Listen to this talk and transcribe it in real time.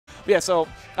But yeah, so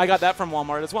I got that from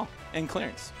Walmart as well in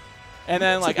clearance. And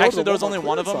then, like, go to actually, the there was Walmart only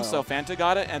one of them, clearance so aisle. Fanta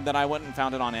got it, and then I went and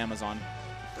found it on Amazon.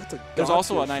 That's a There's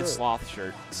also a nice shirt. sloth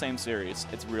shirt, same series.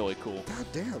 It's really cool. God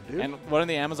damn, dude. And one of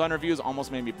the Amazon reviews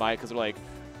almost made me buy it because they're like,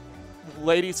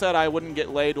 lady said I wouldn't get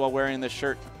laid while wearing this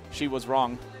shirt. She was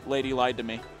wrong. Lady lied to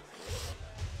me.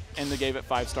 And they gave it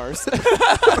 5 stars.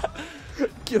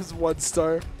 Gives 1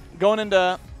 star. Going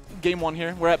into game 1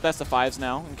 here, we're at best of 5s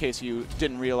now, in case you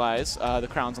didn't realize. The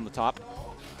crown's on the top.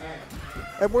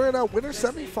 And we're in our winter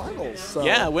semifinals. So.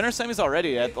 Yeah, winter semis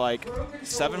already at like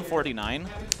 7:49.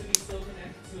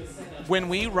 When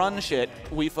we run shit,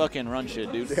 we fucking run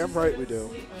shit, dude. Damn right we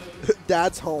do.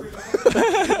 Dad's home.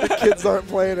 The kids aren't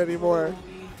playing anymore.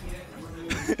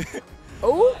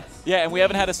 Oh! Yeah, and we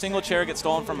haven't had a single chair get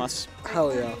stolen from us.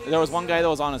 Hell yeah. There was one guy that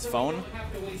was on his phone,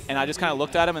 and I just kind of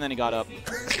looked at him, and then he got up.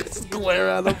 Just glare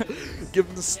at him. Give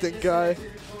him the stink eye.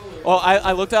 Well,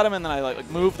 I looked at him, and then I like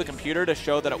moved the computer to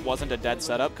show that it wasn't a dead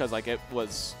setup, because like it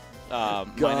was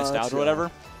minused out or whatever.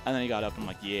 And then he got up, and I'm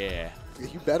like, yeah.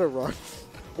 You better run.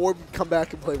 Or come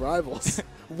back and play Rivals.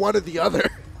 One or the other.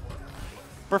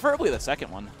 Preferably the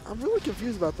second one. I'm really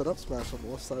confused about that up smash on the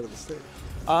left side of the stage.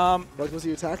 Like, was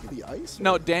he attacking the ice?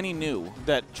 No, Danny knew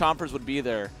that Chompers would be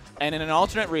there. And in an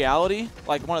alternate reality,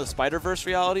 like one of the Spider-Verse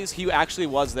realities, he actually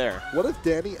was there. What if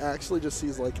Danny actually just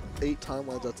sees like 8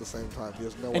 timelines at the same time? He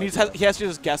has no And idea. he has to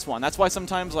just guess one. That's why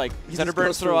sometimes like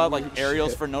Zetterburn throw out like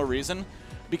aerials for no reason,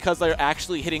 because they're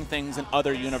actually hitting things in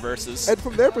other universes. And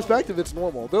from their perspective, it's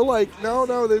normal. They're like,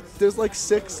 no, there's like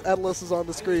 6 Etaluses on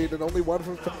the screen and only 1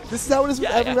 from. This is how it is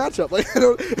with every matchup. Like, I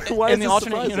don't, why in is the this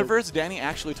alternate surprising? universe, Danny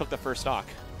actually took the first stock.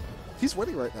 He's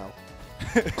winning right now.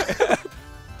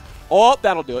 Oh,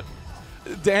 that'll do it.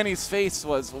 Danny's face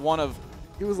was one of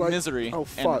He was like, misery oh,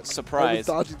 fuck. and surprise.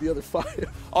 I was dodging the other 5.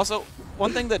 Also,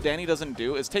 one thing that Danny doesn't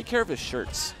do is take care of his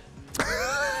shirts.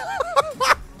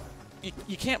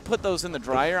 You can't put those in the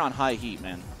dryer on high heat,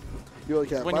 man. You really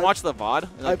can't. When you watch the VOD,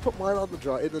 I put mine on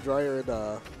in the dryer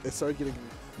and it started getting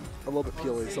a little bit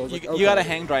peely. So I was like, okay. You got to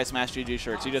hang dry Smash GG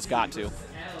shirts. You just got to.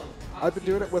 I've been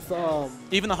doing it with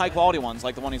even the high quality ones,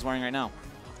 like the one he's wearing right now.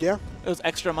 Yeah. It was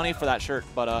extra money for that shirt,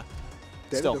 but Danny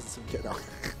still. doesn't seem to get out.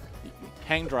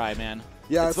 Hang dry, man.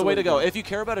 Yeah, it's the way to go. If you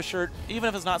care about a shirt, even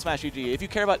if it's not Smash GG, if you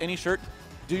care about any shirt,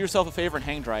 do yourself a favor and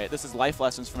hang dry it. This is life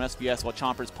lessons from SBS while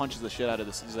Chompers punches the shit out of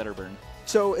this Zetterburn.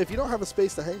 So if you don't have a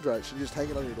space to hang dry it, should you just hang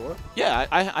it on your door? Yeah,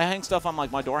 I hang stuff on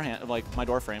like my door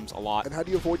frames a lot. And how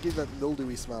do you avoid getting that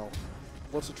mildewy smell?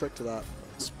 What's the trick to that?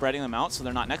 Spreading them out so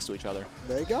they're not next to each other.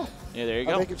 There you go. Yeah, there you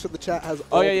I'm go. making sure the chat has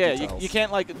all the details. you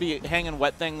can't like be hanging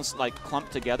wet things like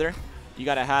clumped together. You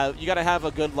gotta have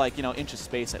a good like inch of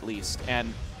space at least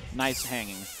and nice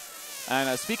hanging.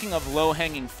 And speaking of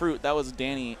low-hanging fruit, that was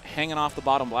Danny hanging off the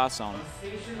bottom blast zone.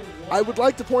 I would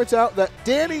like to point out that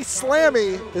Danny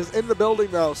Slammy is in the building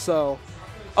though, so.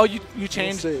 Oh, you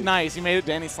changed. Nice, you made it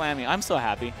Danny Slammy. I'm so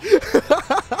happy.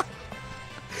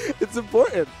 It's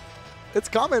important. It's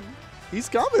coming. He's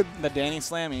coming. The Danny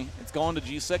Slammy. It's going to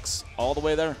G6 all the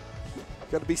way there.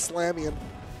 Got to be slamming.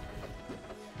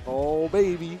 Oh,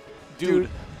 baby. Dude,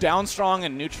 down strong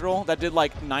and neutral, that did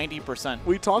like 90%.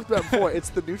 We talked about it before.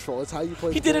 It's the neutral. It's how you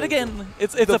play. He did it again.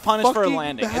 It's a punish for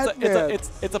landing.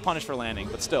 It's a punish for landing,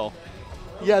 but still.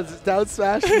 Yeah, down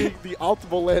smash being the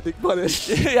optimal landing punish.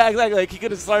 Yeah, exactly. Like he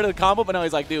could have started a combo, but now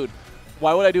he's like, dude,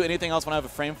 why would I do anything else when I have a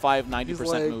frame 5 90%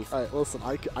 like, move? All right, listen,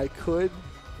 I could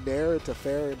nair into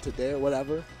fair into dare,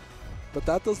 whatever. But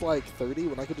that does like 30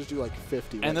 when I could just do like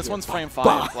 50. And this one's frame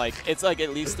 5. Like it's like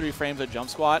at least 3 frames of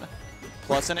jump squat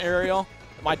plus an aerial.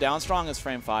 My down strong is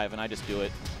frame 5, and I just do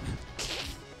it.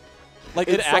 Like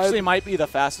it actually might be the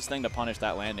fastest thing to punish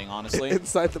that landing, honestly.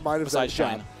 Inside the mind of besides that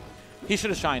shine. He should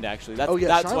have shined actually. That's, oh yeah,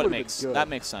 that's shine what makes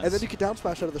sense. And then you could down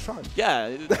smash out of the shine.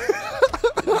 Yeah.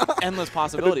 Endless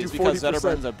possibilities because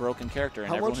Zetterburn's a broken character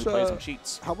and everyone who plays him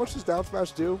cheats. How much does down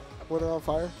smash do when they're on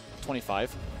fire?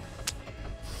 25.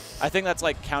 I think that's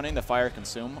like counting the fire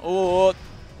consume. Oh.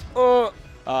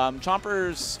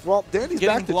 Chompers Danny's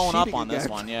getting back to blown up cheating on again. this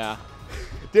one, yeah.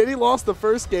 Danny lost the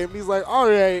first game. And he's like, all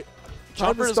right,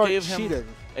 Chompers gave cheating. him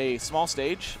a small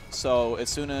stage, so as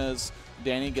soon as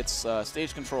Danny gets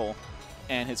stage control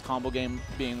and his combo game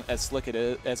being as slick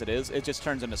as it is, it just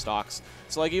turns into stocks.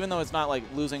 So like even though it's not like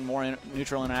losing more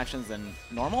neutral interactions than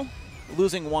normal,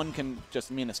 losing one can just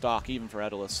mean a stock even for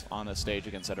Etalus on a stage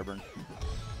against Zetterburn.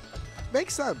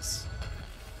 Makes sense.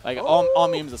 Like all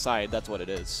memes aside, that's what it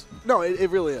is. No, it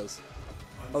really is.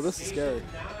 Oh, this is scary.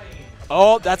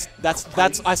 Oh, that's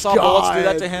I saw Bullets do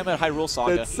that to him at Hyrule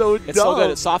Saga. That's so dumb. It's so good.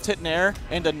 It's soft hit nair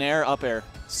into nair up air.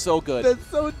 So good. That's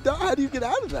so dumb. How do you get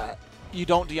out of that? You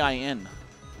don't DI in.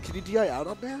 Can you DI out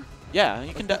on there? Yeah,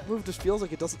 you can. That move just feels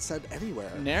like it doesn't send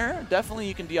anywhere. Nair, definitely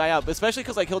you can DI out, but especially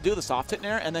because like he'll do the soft hit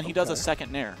Nair and then he does a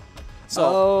second Nair. So,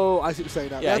 oh, I see what you're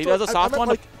saying now. Yeah, he does a soft one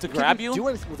like, to grab you. Do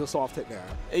anything with a soft hit Nair?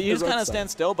 You just kind of stand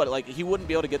still, but like he wouldn't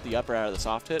be able to get the upper out of the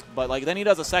soft hit. But like then he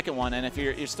does a second one, and if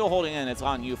you're still holding in, it's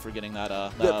on you for getting that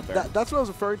up air. That's what I was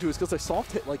referring to. Is because like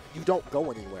soft hit, like you don't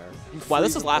go anywhere. Wow,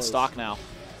 this is last stock now.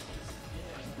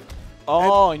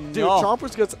 Oh and, no! Dude,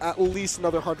 Chompers gets at least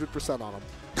another 100% on him,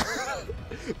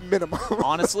 minimum.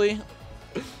 Honestly,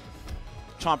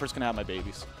 Chompers can have my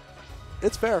babies.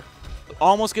 It's fair.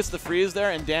 Almost gets the freeze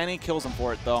there, and Danny kills him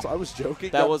for it, though. So I was joking.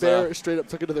 That was bear straight up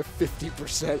took another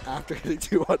 50% after hitting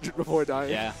 200 before dying.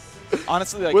 Yeah.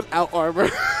 Honestly, like without armor.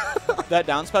 That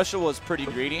down special was pretty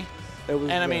greedy. It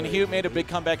was and I mean, he made a big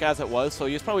comeback as it was, so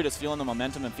he was probably just feeling the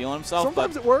momentum and feeling himself.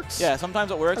 Sometimes it works. Yeah, sometimes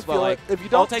it works, but like if you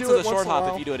don't all it takes do is a short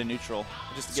hop if you do it in neutral,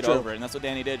 just to get true. over it. And that's what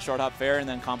Danny did: short hop fair, and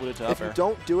then comboed it to up air. If you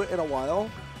don't do it in a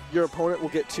while, your opponent will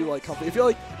get too like comfy. If you're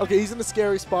like, okay, he's in a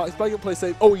scary spot, he's probably gonna play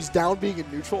safe. Oh, he's down being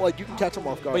in neutral. Like you can catch him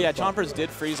off guard. But yeah, Chompers did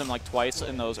freeze him like twice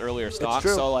in those earlier stocks,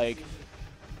 so like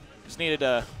just needed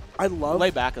to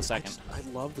lay back a second. I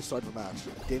love the start of the match.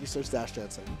 Danny starts dash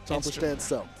dancing. Chomper stands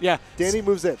still. Yeah. Danny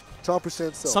moves in. Chomper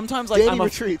stands still. Sometimes like Danny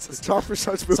retreats. Chomper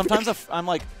starts moving. Sometimes I'm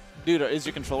like, dude, is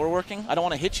your controller working? I don't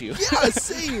want to hit you. Yeah,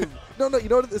 same. No, you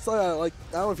know what? It's like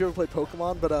I don't know if you ever played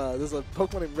Pokemon, but there's a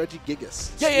Pokemon named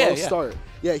Regigigas. Yeah. Start.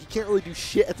 Yeah, he can't really do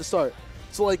shit at the start.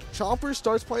 So like Chomper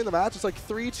starts playing the match. It's like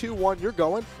 3, 2, 1. You're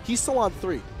going. He's still on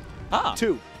 3,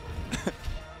 2,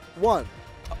 1.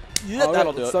 Yeah,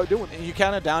 that'll do it. Start doing it. You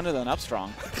count it down to then up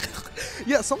strong.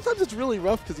 Yeah, sometimes it's really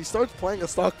rough because he starts playing a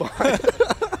stock behind.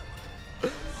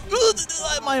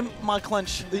 my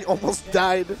clench. He almost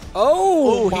died.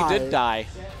 Oh, he did die.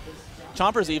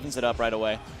 Chompers evens it up right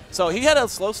away. So he had a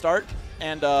slow start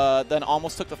and then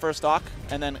almost took the first stock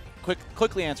and then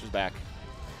quickly answers back.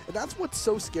 And that's what's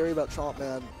so scary about Chomp,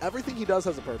 man. Everything he does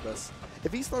has a purpose.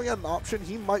 If he's throwing out an option,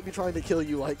 he might be trying to kill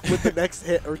you like with the next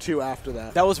hit or two after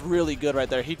that. That was really good right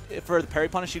there. For the parry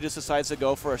punish, he just decides to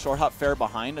go for a short hop fair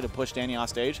behind to push Danny off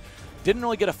stage. Didn't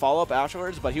really get a follow-up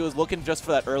afterwards, but he was looking just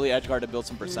for that early edge guard to build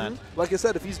some percent. Like I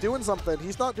said, if he's doing something,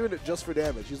 he's not doing it just for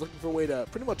damage. He's looking for a way to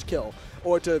pretty much kill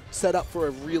or to set up for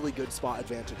a really good spot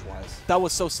advantage-wise. That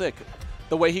was so sick.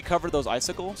 The way he covered those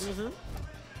icicles,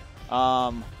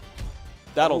 that'll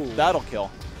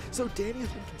kill. So Danny's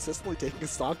been consistently taking a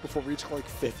stock before reaching like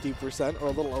 50% or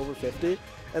a little over 50,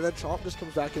 and then Chomp just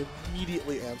comes back and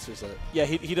immediately answers it. Yeah,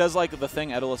 he does like the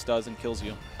thing Etalus does and kills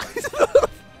you.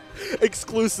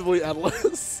 Exclusively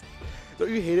Etalus. Don't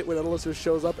you hate it when Etalus just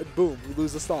shows up and boom, you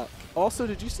lose the stock? Also,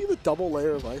 did you see the double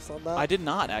layer of ice on that? I did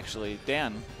not, actually.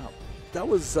 Dan. That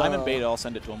was... I'm in beta. I'll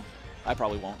send it to him. I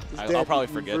probably won't. I'll probably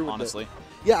forget, honestly.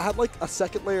 Yeah, I had like a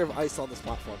second layer of ice on this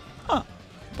platform. Huh.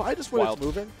 But I just when it's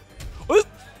moving.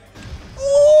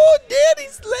 Oh, Danny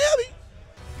Slammy!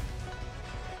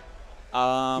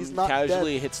 He's not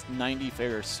casually dead. hits 90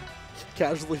 fairs.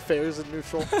 Casually fairs in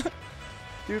neutral.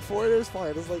 Dude, forward air is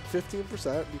fine. It's like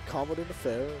 15%. You combo into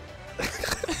fair.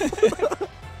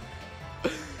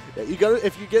 Yeah, you gotta.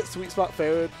 If you get sweet spot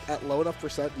fair at low enough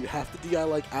percent, you have to DI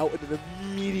like out and an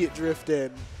immediate drift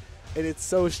in, and it's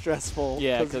so stressful.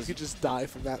 Yeah, because you could just die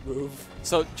from that move.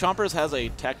 So Chompers has a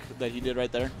tech that he did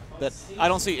right there that I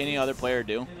don't see any other player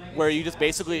do, where you just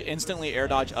basically instantly air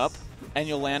dodge up and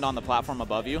you'll land on the platform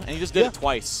above you, and he just did it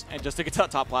twice, and just to get to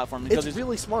that top platform. Because it's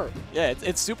really smart. Yeah,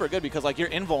 it's super good because like you're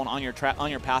invuln on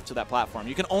your path to that platform.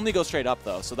 You can only go straight up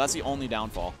though, so that's the only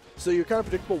downfall. So you're kind of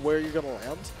predictable where you're going to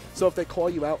land. So if they call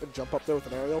you out and jump up there with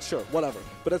an aerial, sure, whatever.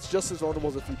 But it's just as vulnerable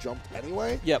as if you jumped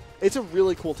anyway. Yep. It's a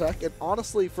really cool tech, and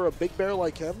honestly, for a big bear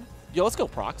like him, yo, let's go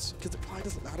procs. Because it probably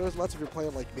doesn't matter as much if you're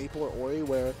playing like Maple or Ori,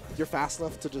 where you're fast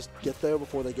enough to just get there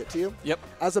before they get to you. Yep.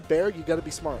 As a bear, you got to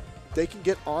be smart. They can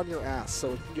get on your ass,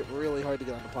 so it can get really hard to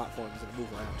get on the platforms and move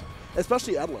around.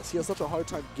 Especially Etalus. He has such a hard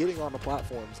time getting on the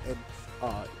platforms and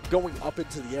going up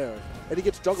into the air. And he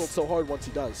gets juggled so hard once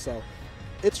he does. So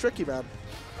it's tricky, man.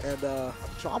 And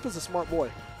Chomp is a smart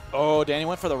boy. Oh, Danny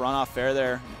went for the runoff fair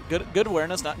there. Good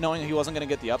awareness, not knowing he wasn't going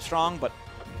to get the up strong, but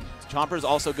Chomper's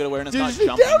also good awareness, not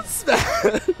jumping. Down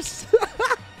smash!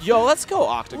 Yo, let's go,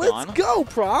 Octagon. Let's go,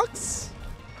 Prox.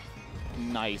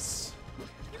 Nice.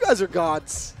 You guys are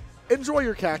gods. Enjoy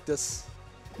your cactus.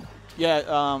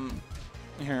 Yeah,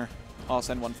 here, I'll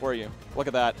send one for you. Look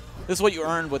at that. This is what you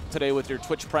earned today with your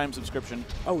Twitch Prime subscription.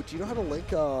 Oh, do you know how to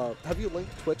link, have you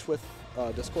linked Twitch with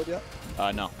Discord yet?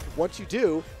 No. Once you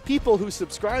do, people who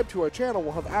subscribe to our channel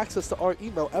will have access to our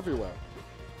email everywhere.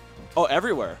 Oh,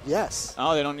 everywhere? Yes.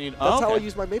 Oh, they don't need... That's okay. how I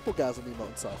use my Maplegasm emote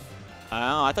and stuff.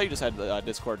 Oh, I thought you just had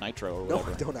Discord Nitro or whatever.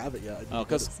 No, I don't have it yet. Oh,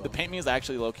 because the Paint Me is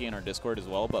actually low-key in our Discord as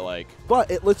well, but like... But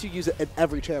it lets you use it in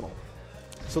every channel.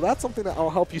 So that's something that I'll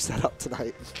help you set up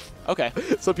tonight. Okay.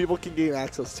 So people can gain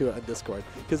access to it on Discord.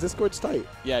 Because Discord's tight.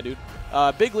 Yeah, dude.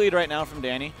 Big lead right now from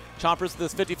Danny. Chompers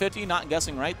this 50-50, not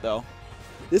guessing right, though.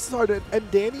 This is hard. And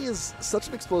Danny is such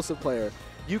an explosive player.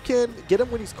 You can get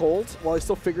him when he's cold while he's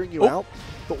still figuring you out.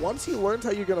 But once he learns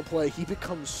how you're going to play, he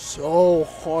becomes so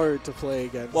hard to play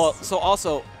against. Well, so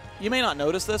also, you may not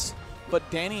notice this, but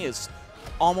Danny is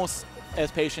almost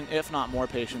as patient, if not more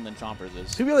patient, than Chompers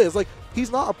is. He really is. Like,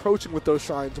 he's not approaching with those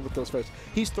shines and with those fists.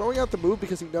 He's throwing out the move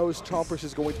because he knows Chompers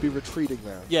is going to be retreating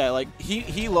there. Yeah, like,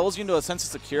 he lulls you into a sense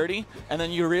of security, and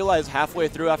then you realize halfway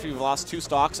through after you've lost 2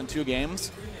 stocks in 2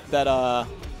 games that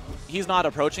he's not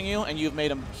approaching you, and you've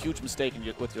made a huge mistake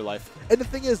with your life. And the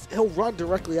thing is, he'll run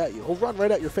directly at you. He'll run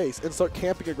right at your face and start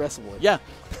camping aggressively. Yeah,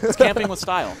 it's camping with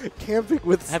style. Camping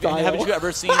with style. Haven't you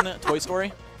ever seen Toy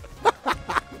Story?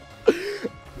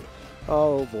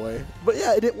 Oh, boy. But,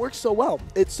 yeah, it works so well.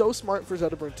 It's so smart for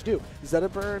Zetterburn to do.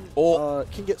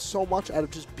 Zetterburn can get so much out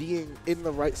of just being in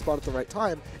the right spot at the right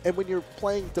time. And when you're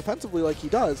playing defensively like he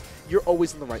does, you're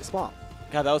always in the right spot.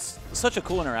 God, that was such a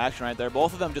cool interaction right there.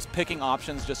 Both of them just picking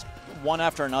options, just one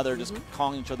after another, just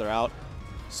calling each other out.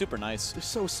 Super nice. They're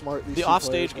so smart. The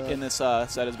offstage in this set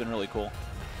has been really cool.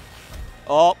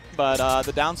 Oh, but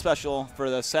the down special for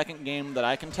the second game that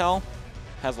I can tell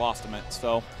has lost him it.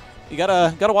 So you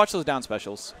gotta watch those down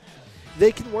specials.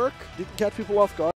 They can work. They can catch people off guard.